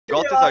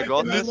got this, I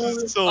got This this.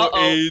 is so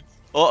AIDS.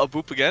 Oh, a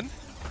boop again?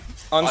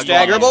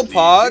 Unstaggerable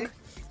Pog.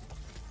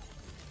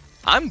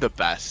 I'm the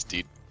best,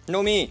 dude.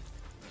 No me.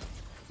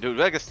 Dude,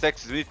 Vegas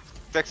Texas, we need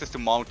Texas to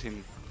mount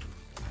him.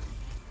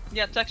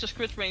 Yeah, Texas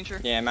Crit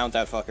Ranger. Yeah, mount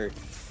that fucker.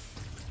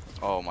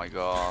 Oh my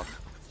god.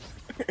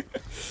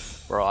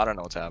 Bro, I don't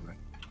know what's happening.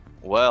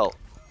 Well,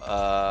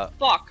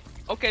 Fuck.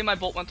 Okay, my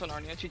bolt went on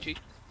Arnia. GG.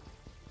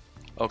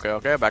 Okay,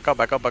 okay, back up,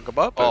 back up, back up,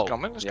 up. Oh, It's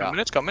coming, it's yeah. coming,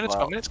 it's coming, it's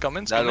Wow. coming, it's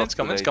coming, it's that coming, looks it's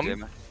coming, it's good, coming. AJ,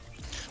 man.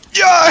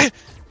 Yeah!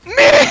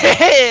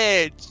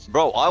 Mitch!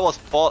 Bro, I was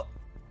fought.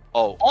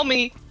 Oh, All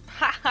me.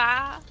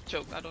 Haha.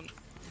 Joke. I don't.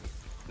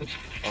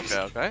 Okay,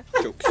 okay.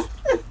 Jokes.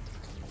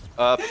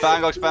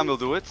 Bangog Spam will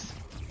do it.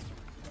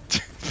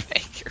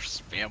 Fake your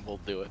spam will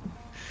do it.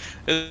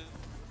 This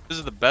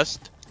is the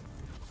best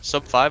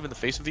sub 5 in the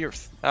face of the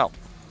earth. Ow.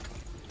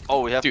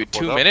 Oh, we have Dude, to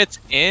 2 put up. minutes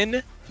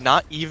in,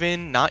 not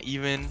even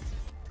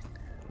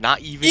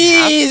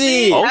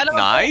Easy! half. That Oh, don't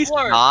nice,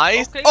 work.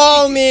 nice. Okay,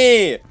 All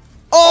me!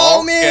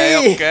 All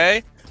Okay, me!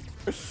 okay.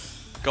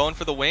 Going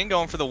for the wing,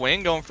 going for the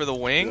wing, going for the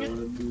wing.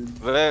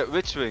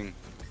 Which wing?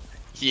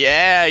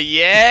 Yeah,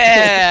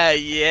 yeah,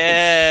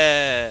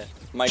 yeah.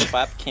 My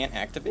clap can't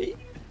activate?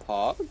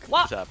 Pog? What?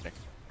 What's happening?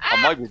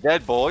 I might be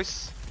dead,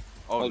 boys.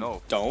 Oh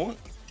no. Don't?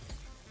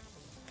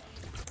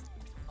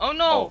 Oh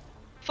no. Oh.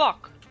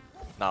 Fuck.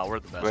 Nah, we're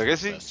the best. Where we're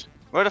is the he? best.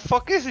 Where the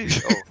fuck is he?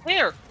 Oh,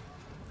 Here.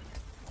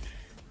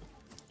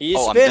 He's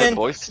oh I'm dead, spinning!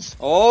 boys.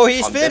 Oh,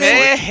 he's I'm dead,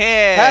 spinning!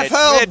 Hey, Half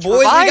health, Mitch, boys, we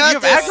revive, got you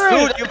have this.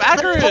 aggro, you have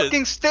aggro.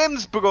 Fucking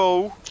stems,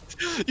 bro.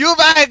 You have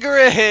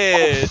aggro.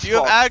 Oh,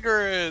 You have fuck.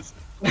 aggro.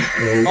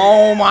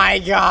 Oh my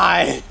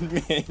god,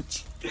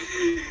 Mitch.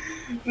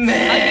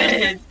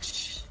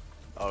 Mitch!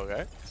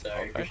 Okay.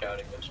 Sorry Okay. for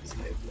shouting Mitch's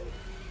name.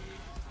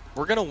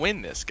 We're gonna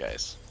win this,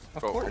 guys.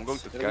 Of Bro, course, I'm going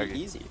to it'll be gag it.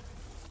 easy.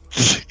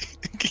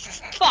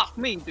 Fuck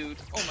me, dude.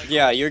 Oh my god.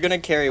 Yeah, you're gonna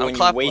carry I'm when you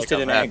clapping wasted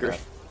like an I'm aggro. mad,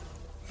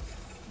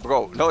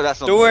 Bro, no, that's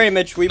not. Don't worry,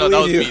 Mitch, we No, that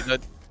was believe me. you.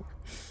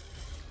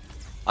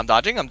 I'm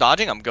dodging, I'm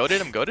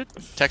goaded, I'm goaded.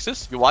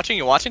 Texas, you watching,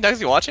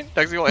 Texas, you watching?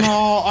 Texas, you watching?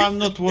 No, I'm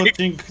not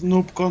watching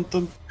noob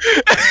content.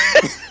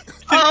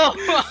 Oh,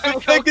 I'm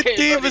Like a okay,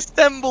 team buddy.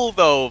 assemble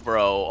though,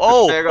 bro.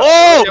 Oh, There you go.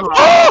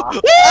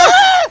 oh,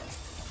 oh!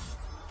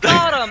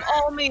 Got him.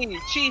 All me.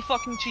 Chi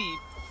fucking chi.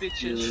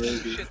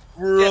 Bitches. Shit.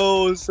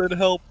 Bro, send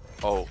help.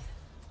 Oh,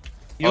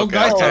 You Okay,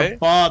 guys okay. are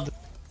bad.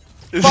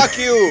 Fuck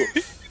you!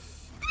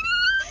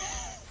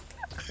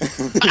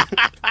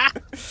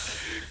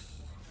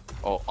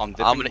 oh, I'm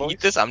dead. I'm gonna eat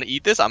this, I'm gonna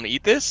eat this, I'm gonna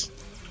eat this.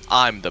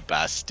 I'm the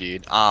best,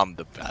 dude. I'm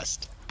the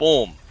best.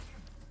 Boom.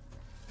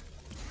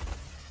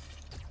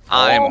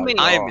 I'm me.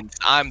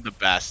 I'm the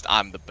best.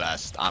 I'm the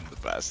best. I'm the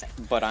best.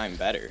 But I'm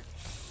better.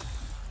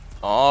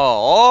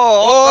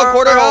 Oh,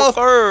 quarter health.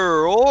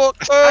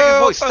 Stagger,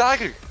 boys,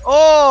 stagger.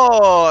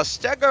 Oh,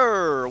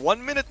 stagger.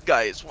 1 minute,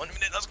 guys. 1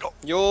 minute. Let's go.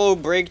 Yo,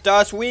 break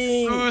das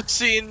wing!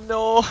 Lucy,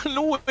 no,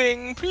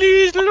 wing,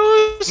 please,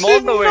 Lucy. I'm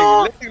on the no.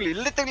 way.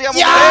 Literally, I'm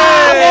Yeah!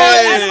 on the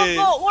way. That's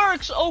not how it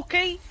works.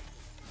 Okay.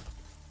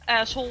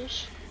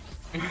 Assholes.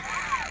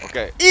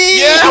 Okay.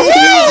 Yeah! Woo!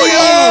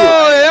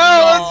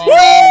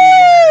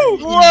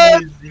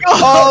 Let's go!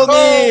 All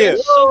me!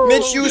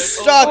 Mitch, you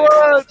suck!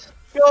 Let's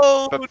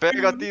go!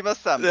 Prerogativa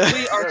Sam.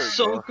 We are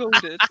so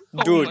goated.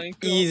 Oh Dude, my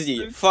God.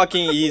 easy.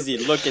 Fucking easy.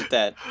 Look at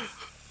that.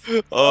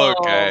 Okay.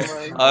 Oh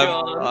my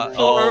God.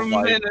 Oh 4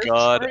 my minutes,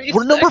 god. 3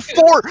 We're number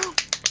seconds. 4!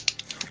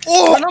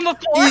 Oh! We're number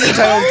 4. Easy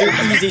titles, dude.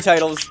 Easy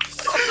titles.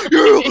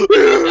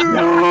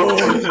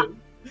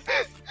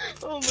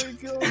 Oh my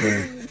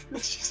god.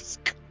 Jesus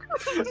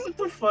What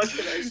the fuck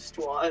did I just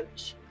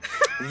watch?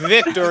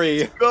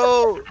 Victory.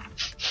 go!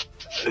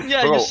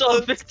 Yeah, Bro. you saw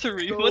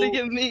victory. What do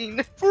you mean?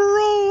 Bro!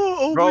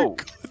 Oh Bro, my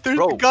god. There's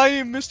bro. a guy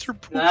in Mr.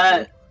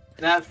 Poop.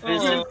 That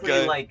physically,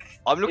 Okay. like,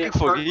 I'm looking it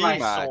for hurt my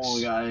rematch.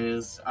 soul,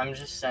 guys. I'm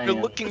just saying.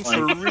 You're looking like,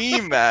 for a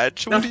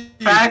rematch. What are you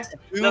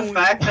the doing?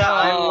 fact that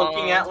I'm Oh.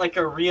 looking at like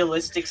a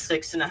realistic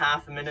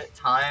 6.5 minute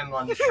time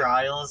on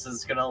trials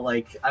is gonna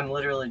like I'm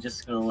literally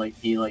just gonna like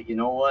be like, you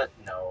know what?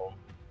 No.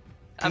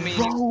 I mean,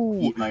 Bro,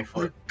 Eat my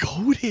we're foot.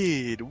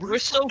 goated. We're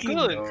so fucking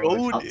good.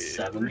 Top Goated.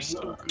 7. We're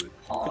so good.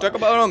 Talk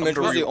about how Mitch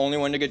was the only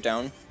one to get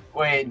down.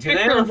 Wait, do Picture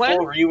they have a full when?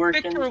 rework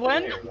Picture in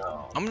when? today or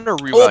no? I'm gonna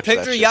rewatch Oh, that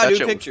picture? shit. Yeah, That dude,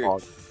 shit was picture.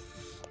 fun.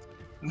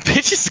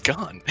 Bitch is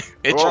gone.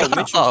 Bitch Bro, got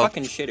Mitch, you off.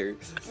 fucking shitter.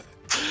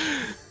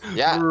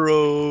 Yeah.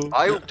 Bro.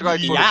 I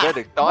tried for Yeah.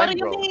 the better what time, do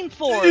you bro. mean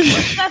 4th?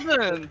 We're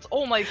 7th.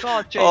 Oh my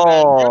god, J-Man.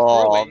 Oh,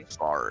 You're I'm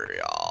sorry.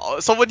 Oh,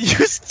 someone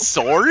used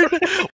sword?